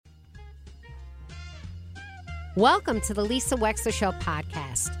Welcome to the Lisa Wexler Show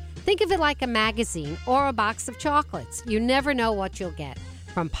podcast. Think of it like a magazine or a box of chocolates. You never know what you'll get.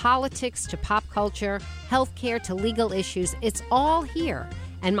 From politics to pop culture, healthcare to legal issues, it's all here.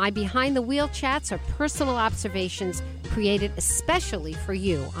 And my behind-the-wheel chats are personal observations created especially for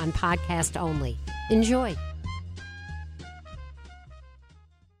you on podcast only. Enjoy.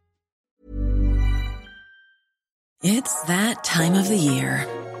 It's that time of the year.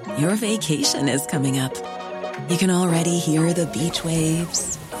 Your vacation is coming up. You can already hear the beach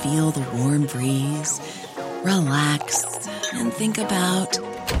waves, feel the warm breeze, relax, and think about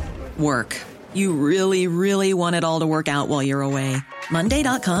work. You really, really want it all to work out while you're away.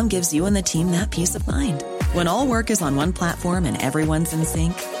 Monday.com gives you and the team that peace of mind. When all work is on one platform and everyone's in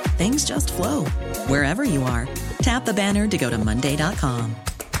sync, things just flow. Wherever you are, tap the banner to go to Monday.com.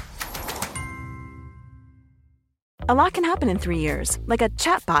 A lot can happen in 3 years, like a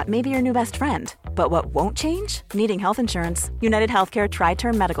chatbot may be your new best friend. But what won't change? Needing health insurance. United Healthcare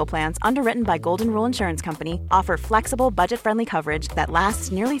Tri-Term Medical Plans, underwritten by Golden Rule Insurance Company, offer flexible, budget-friendly coverage that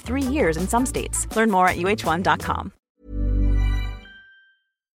lasts nearly 3 years in some states. Learn more at uh1.com.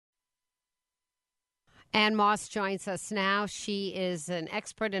 Ann Moss joins us now. She is an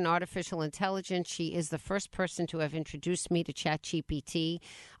expert in artificial intelligence. She is the first person to have introduced me to ChatGPT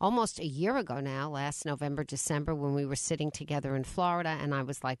almost a year ago now, last November, December, when we were sitting together in Florida, and I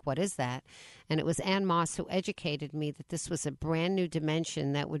was like, what is that? And it was Ann Moss who educated me that this was a brand new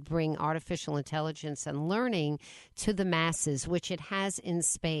dimension that would bring artificial intelligence and learning to the masses, which it has in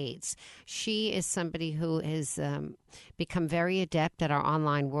spades. She is somebody who has become very adept at our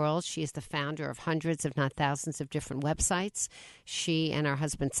online world. She is the founder of hundreds, if not thousands, of different websites. She and her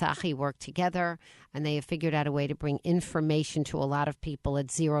husband, Tzachi, work together, and they have figured out a way to bring information to a lot of people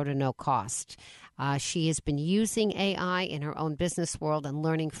at zero to no cost. She has been using AI in her own business world and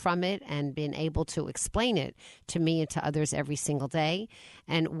learning from it and been able to explain it to me and to others every single day.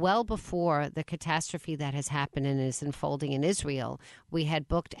 And well before the catastrophe that has happened and is unfolding in Israel, we had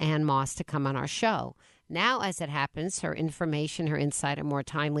booked Ann Moss to come on our show. Now, as it happens, her information, her insight are more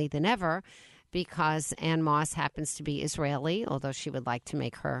timely than ever because Ann Moss happens to be Israeli, although she would like to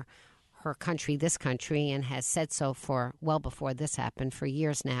make her country this country and has said so for well before this happened, for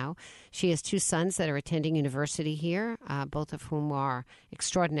years now. She has two sons that are attending university here, both of whom are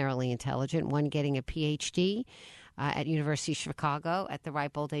extraordinarily intelligent, one getting a PhD at University of Chicago at the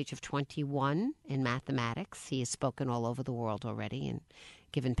ripe old age of 21 in mathematics. He has spoken all over the world already and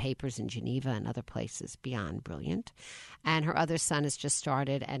given papers in Geneva and other places, beyond brilliant. And her other son has just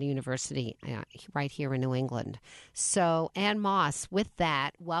started at a university right here in New England. So, Ann Moss, with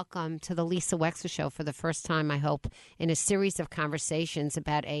that, welcome to the Lisa Wexler Show for the first time, I hope, in a series of conversations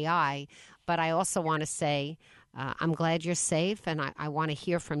about AI. But I also want to say I'm glad you're safe, and I want to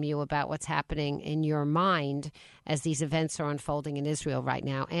hear from you about what's happening in your mind as these events are unfolding in Israel right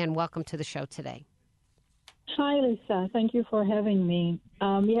now. Ann, welcome to the show today. Hi, Lisa. Thank you for having me.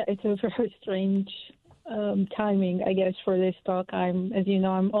 It's a very strange timing, I guess, for this talk. As you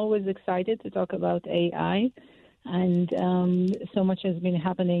know, I'm always excited to talk about AI, and so much has been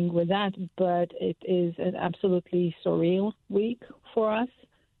happening with that, but it is an absolutely surreal week for us.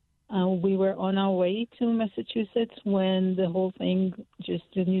 We were on our way to Massachusetts when the whole thing,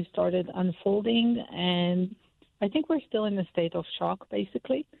 the news started unfolding, and I think we're still in a state of shock,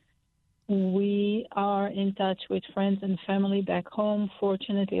 basically. We are in touch with friends and family back home.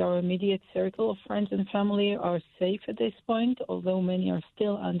 Fortunately, our immediate circle of friends and family are safe at this point, although many are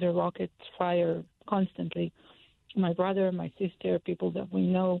still under rocket fire constantly. My brother, my sister, people that we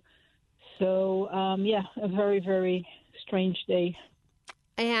know. So, a very, very strange day.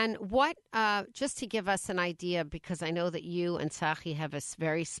 And what, just to give us an idea, because I know that you and Tzachi have a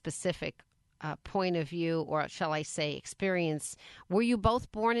very specific point of view, or shall I say experience. Were you both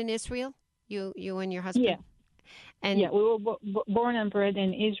born in Israel, you and your husband? Yeah. And we were born and bred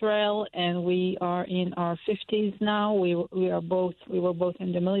in Israel, and we are in our 50s now. We were both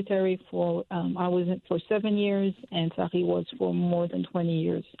in the military for I was for 7 years, and Tzachi was for more than 20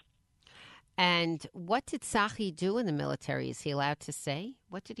 years. And what did Tzachi do in the military? Is he allowed to say?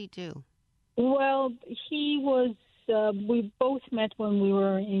 What did he do? Well, he was. We both met when we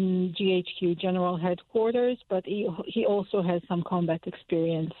were in GHQ, General Headquarters, but he also has some combat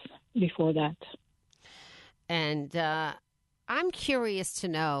experience before that. And I'm curious to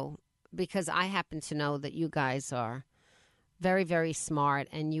know, because I happen to know that you guys are very, very smart,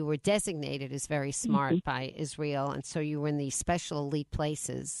 and you were designated as very smart by Israel, and so you were in these special elite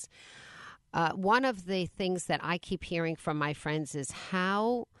places. One of the things that I keep hearing from my friends is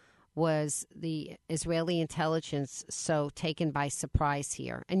how was the Israeli intelligence so taken by surprise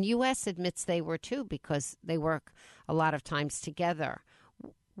here? And U.S. admits they were too, because they work a lot of times together.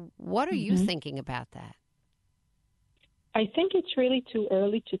 What are you thinking about that? I think it's really too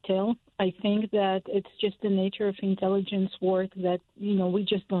early to tell. I think that it's just the nature of intelligence work that, we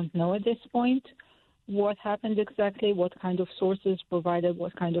just don't know at this point what happened exactly, what kind of sources provided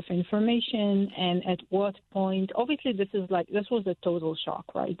what kind of information, and at what point. Obviously, this was a total shock,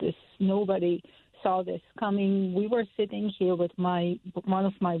 right? Nobody saw this coming. We were sitting here with one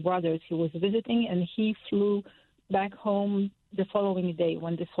of my brothers. He was visiting, and he flew back home the following day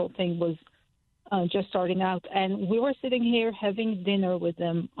when this whole thing was just starting out. And we were sitting here having dinner with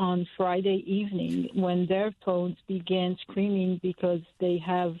them on Friday evening when their phones began screaming because they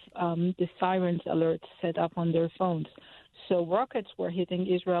have the sirens alert set up on their phones. So rockets were hitting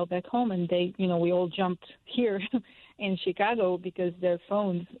Israel back home, and we all jumped here in Chicago because their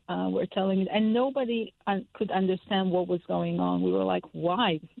phones were telling, and nobody could understand what was going on. We were like,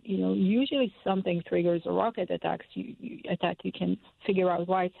 why? Usually something triggers a rocket attack. You can figure out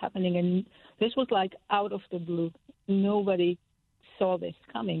why it's happening, and this was like out of the blue. Nobody saw this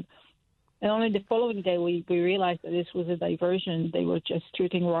coming. And only the following day we realized that this was a diversion. They were just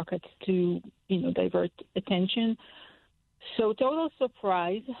shooting rockets to, divert attention. So total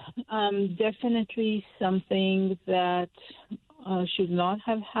surprise, definitely something that should not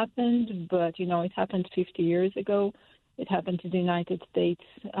have happened, but, it happened 50 years ago. It happened to the United States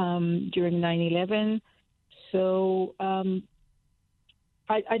during 9/11. So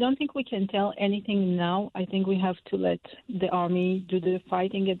I don't think we can tell anything now. I think we have to let the Army do the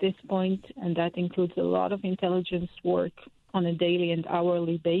fighting at this point, and that includes a lot of intelligence work on a daily and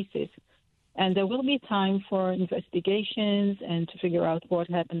hourly basis. And there will be time for investigations and to figure out what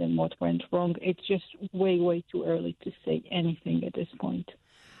happened and what went wrong. It's just way, way too early to say anything at this point.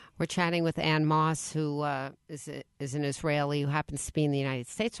 We're chatting with Ann Moss, who is an Israeli who happens to be in the United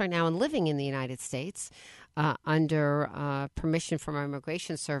States right now and living in the United States under permission from our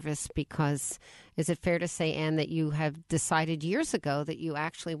immigration service, because is it fair to say, Ann, that you have decided years ago that you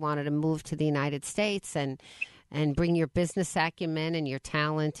actually wanted to move to the United States and bring your business acumen and your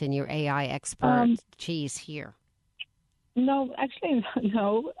talent and your AI expertise here? No, actually,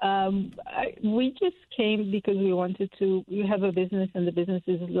 no. We just came because we have a business, and the business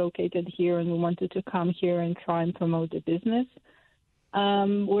is located here, and we wanted to come here and try and promote the business.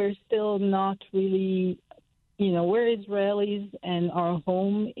 We're still not really, we're Israelis, and our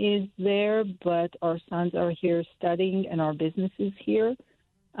home is there, but our sons are here studying, and our business is here.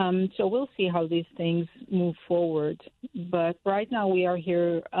 So we'll see how these things move forward. But right now we are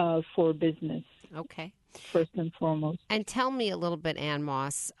here for business. Okay. First and foremost. And tell me a little bit, Ann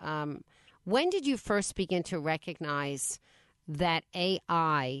Moss, when did you first begin to recognize that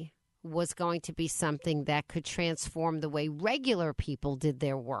AI was going to be something that could transform the way regular people did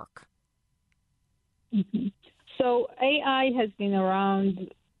their work? Mm-hmm. So AI has been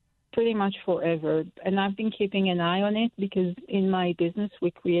around pretty much forever, and I've been keeping an eye on it because in my business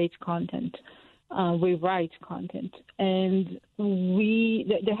we create content. We write content, and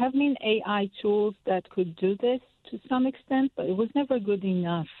there have been AI tools that could do this to some extent, but it was never good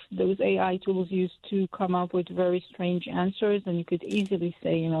enough. Those AI tools used to come up with very strange answers, and you could easily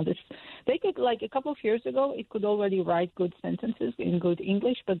say, this. They could, like a couple of years ago, it could already write good sentences in good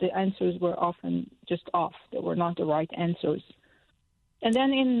English, but the answers were often just off. They were not the right answers. And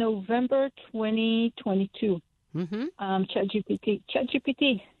then in November 2022,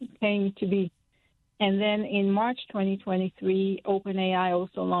 ChatGPT came to be. And then in March 2023, OpenAI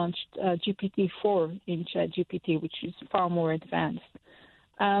also launched GPT-4 in ChatGPT, which is far more advanced.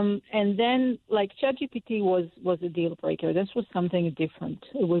 And then, ChatGPT was a deal breaker. This was something different.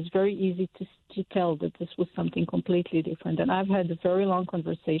 It was very easy to tell that this was something completely different. And I've had very long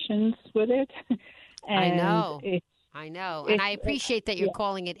conversations with it. And I know. And I appreciate that you're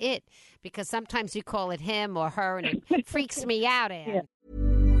calling it, because sometimes you call it him or her, and it freaks me out, Ann. Yeah.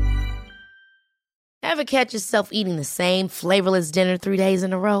 Ever catch yourself eating the same flavorless dinner 3 days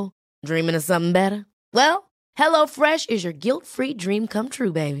in a row? Dreaming of something better? Well, HelloFresh is your guilt-free dream come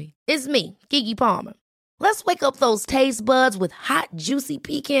true, baby. It's me, Keke Palmer. Let's wake up those taste buds with hot, juicy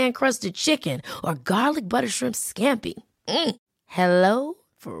pecan-crusted chicken or garlic butter shrimp scampi. Hello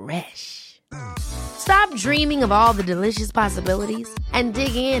Fresh. Stop dreaming of all the delicious possibilities and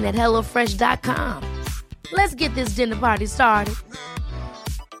dig in at HelloFresh.com. Let's get this dinner party started.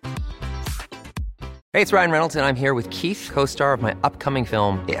 Hey, it's Ryan Reynolds, and I'm here with Keith, co-star of my upcoming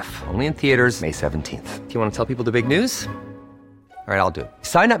film, If, only in theaters May 17th. Do you want to tell people the big news? All right, I'll do it.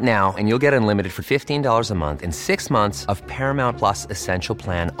 Sign up now and you'll get unlimited for $15 a month and 6 months of Paramount Plus Essential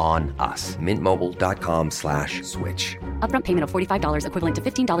Plan on us. MintMobile.com/switch. Upfront payment of $45 equivalent to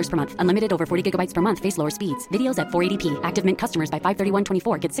 $15 per month. Unlimited over 40 gigabytes per month. Face lower speeds. Videos at 480p. Active Mint customers by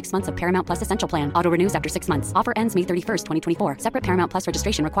 531.24 get 6 months of Paramount Plus Essential Plan. Auto renews after 6 months. Offer ends May 31st, 2024. Separate Paramount Plus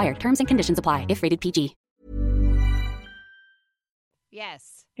registration required. Terms and conditions apply if rated PG.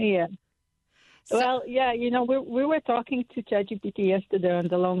 Yes. Yeah. Well, yeah, we were talking to ChatGPT yesterday on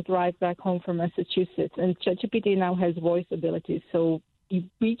the long drive back home from Massachusetts, and ChatGPT now has voice abilities. So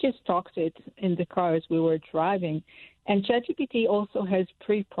we just talked it in the car as we were driving. And ChatGPT also has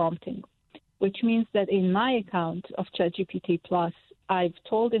pre-prompting, which means that in my account of ChatGPT Plus, I've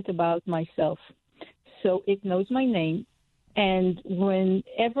told it about myself. So it knows my name. And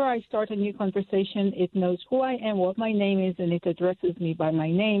whenever I start a new conversation, it knows who I am, what my name is, and it addresses me by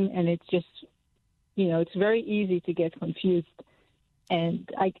my name. And it's just, it's very easy to get confused. And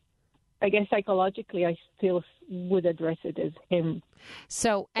I guess psychologically, I still would address it as him.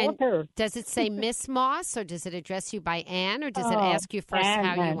 So, and her. Does it say Miss Moss, or does it address you by Anne, or does it ask you first Anne,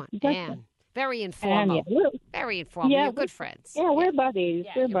 how you want? Anne. Very informal. Anne, yeah. Very informal. Yeah, You're good friends. Yeah, we're buddies.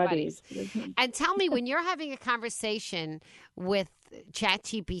 Yeah, we're you're buddies. And tell me, when you're having a conversation with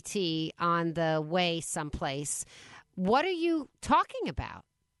ChatGPT on the way someplace, what are you talking about?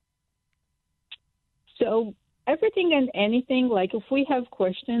 So everything and anything, like if we have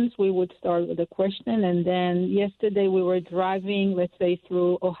questions, we would start with a question. And then yesterday we were driving, let's say,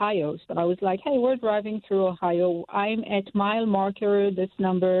 through Ohio. So I was like, hey, we're driving through Ohio. I'm at mile marker, this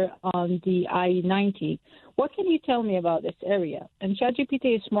number on the I-90. What can you tell me about this area? And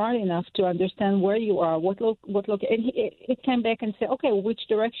ChatGPT is smart enough to understand where you are, and it came back and said, okay, which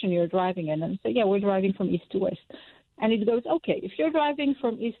direction you're driving in? And I said, yeah, we're driving from east to west. And it goes, okay, if you're driving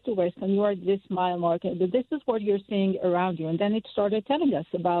from east to west and you are at this mile marker, this is what you're seeing around you. And then it started telling us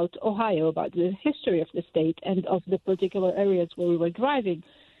about Ohio, about the history of the state and of the particular areas where we were driving.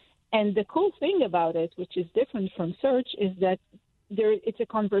 And the cool thing about it, which is different from search, is that it's a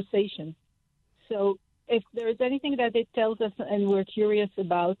conversation. So if there is anything that it tells us and we're curious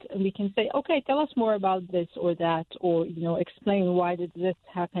about, and we can say, okay, tell us more about this or that, or, explain why did this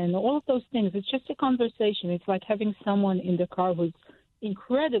happen, all of those things. It's just a conversation. It's like having someone in the car who's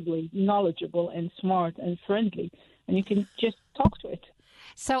incredibly knowledgeable and smart and friendly, and you can just talk to it.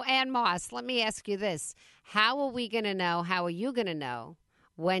 So, Ann Moss, let me ask you this. How are you going to know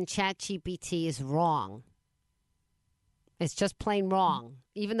when ChatGPT is wrong? It's just plain wrong,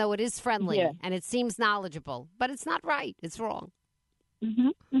 even though it is friendly and it seems knowledgeable, but it's not right. It's wrong.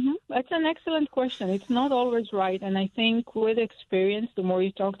 That's an excellent question. It's not always right. And I think with experience, the more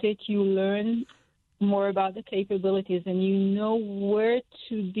you talk to it, you learn more about the capabilities and you know where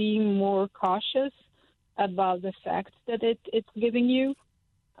to be more cautious about the facts that it's giving you.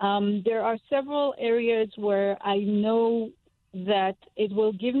 There are several areas where I know that it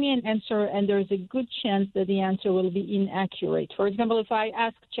will give me an answer and there's a good chance that the answer will be inaccurate. For example, if I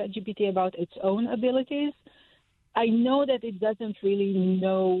ask ChatGPT about its own abilities, I know that it doesn't really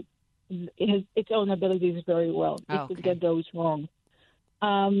know its own abilities very well. It could get those wrong.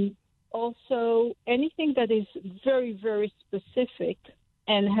 Also, anything that is very, very specific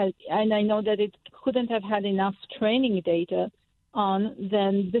and I know that it couldn't have had enough training data on,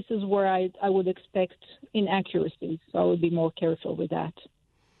 then this is where I would expect inaccuracies. So I would be more careful with that.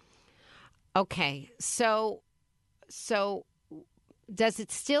 Okay. So does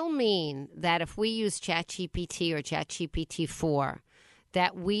it still mean that if we use ChatGPT or ChatGPT-4,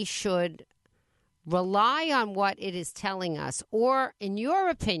 that we should rely on what it is telling us? Or, in your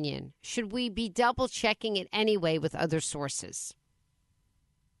opinion, should we be double-checking it anyway with other sources?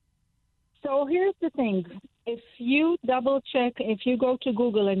 So here's the thing. If you double-check, if you go to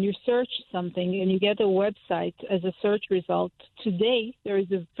Google and you search something and you get a website as a search result, today there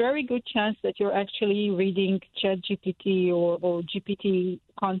is a very good chance that you're actually reading ChatGPT or GPT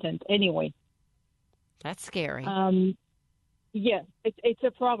content anyway. That's scary. Yeah, it's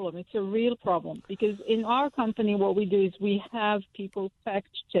a problem. It's a real problem because in our company what we do is we have people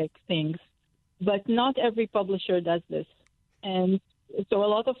fact-check things, but not every publisher does this. And so a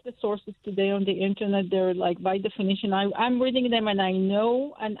lot of the sources today on the internet, they're like, by definition, I'm reading them and I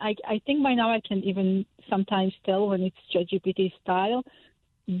know, and I think by now I can even sometimes tell when it's ChatGPT style,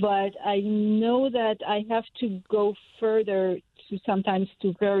 but I know that I have to go further sometimes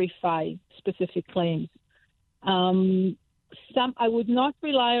to verify specific claims. I would not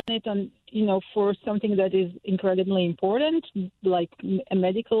rely on it for something that is incredibly important, like a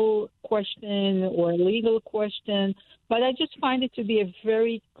medical question or a legal question. But I just find it to be a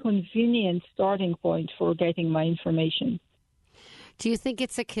very convenient starting point for getting my information. Do you think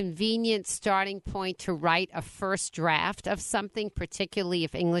it's a convenient starting point to write a first draft of something, particularly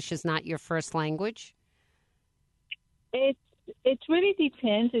if English is not your first language? It really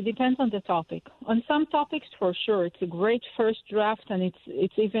depends. It depends on the topic. On some topics, for sure, it's a great first draft, and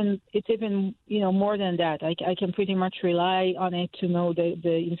it's even more than that. I can pretty much rely on it to know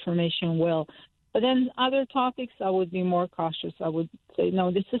the information well. But then other topics, I would be more cautious. I would say, no,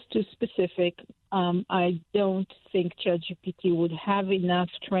 this is too specific. I don't think ChatGPT would have enough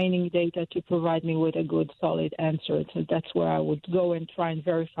training data to provide me with a good, solid answer. So that's where I would go and try and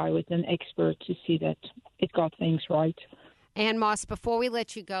verify with an expert to see that it got things right. Ann Moss, before we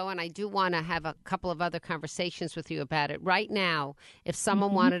let you go, and I do want to have a couple of other conversations with you about it, right now, if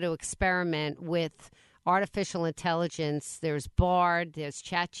someone wanted to experiment with artificial intelligence, there's Bard, there's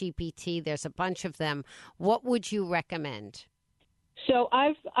ChatGPT, there's a bunch of them, what would you recommend? So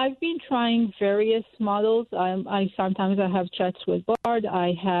I've been trying various models. I sometimes have chats with Bard.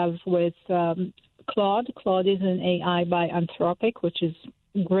 I have with Claude. Claude is an AI by Anthropic, which is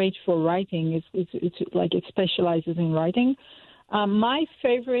great for writing. It's like it specializes in writing. My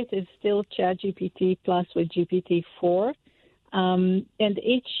favorite is still ChatGPT plus with GPT-4. And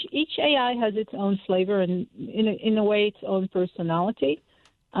each AI has its own flavor and in a way its own personality.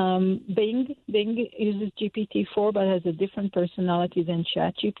 Bing uses GPT-4 but has a different personality than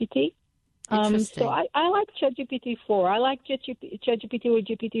ChatGPT. So I like ChatGPT-4. I like ChatGPT with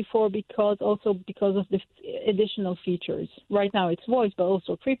GPT-4 because of the additional features. Right now it's voice, but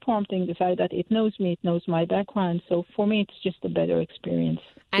also pre-prompting, the fact that it knows me, it knows my background. So for me, it's just a better experience.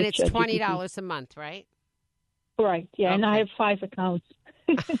 And it's $20 a month, right? Right, yeah, okay. And I have 5 accounts.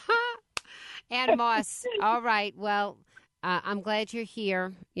 Ann Moss, all right, well, I'm glad you're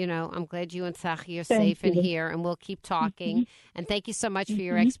here. I'm glad you and Tzachi are safe and here, and we'll keep talking. Mm-hmm. And thank you so much for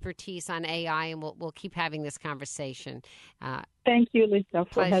your expertise on AI, and we'll keep having this conversation. Thank you, Lisa,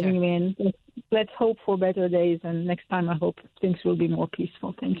 for having me in. Let's hope for better days, and next time I hope things will be more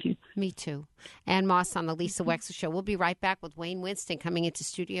peaceful. Thank you. Me too. Ann Moss on the Lisa Wexler Show. We'll be right back with Wayne Winston coming into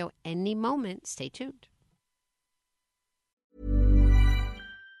studio any moment. Stay tuned.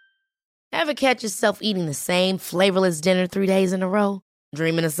 Ever catch yourself eating the same flavorless dinner 3 days in a row?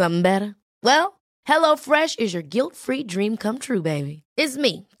 Dreaming of something better? Well, HelloFresh is your guilt-free dream come true, baby. It's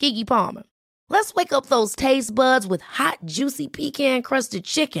me, Keke Palmer. Let's wake up those taste buds with hot, juicy pecan-crusted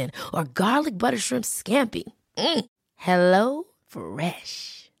chicken or garlic butter shrimp scampi. Hello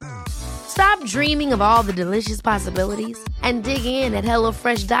Fresh. Stop dreaming of all the delicious possibilities and dig in at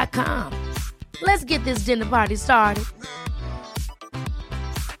HelloFresh.com. Let's get this dinner party started.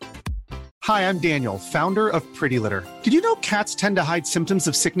 Hi, I'm Daniel, founder of Pretty Litter. Did you know cats tend to hide symptoms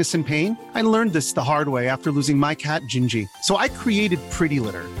of sickness and pain? I learned this the hard way after losing my cat, Gingy. So I created Pretty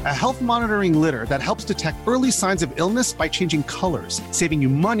Litter, a health monitoring litter that helps detect early signs of illness by changing colors, saving you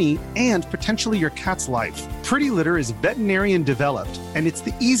money and potentially your cat's life. Pretty Litter is veterinarian developed, and it's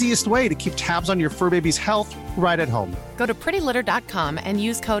the easiest way to keep tabs on your fur baby's health right at home. Go to prettylitter.com and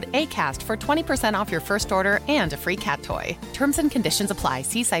use code ACAST for 20% off your first order and a free cat toy. Terms and conditions apply.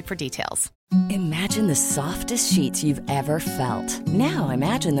 See site for details. Imagine the softest sheets you've ever felt. Now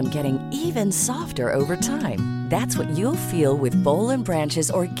imagine them getting even softer over time. That's what you'll feel with Boll & Branch's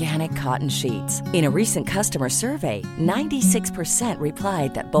organic cotton sheets. In a recent customer survey, 96%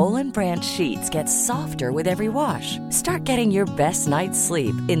 replied that Boll & Branch sheets get softer with every wash. Start getting your best night's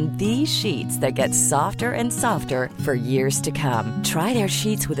sleep in these sheets that get softer and softer for years to come. Try their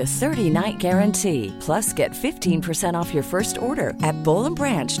sheets with a 30-night guarantee. Plus, get 15% off your first order at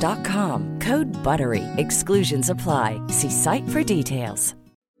bollandbranch.com. Code BUTTERY. Exclusions apply. See site for details.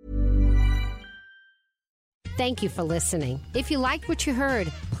 Thank you for listening. If you liked what you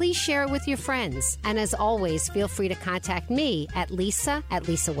heard, please share it with your friends. And as always, feel free to contact me at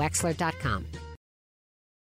lisa@lisawexler.com.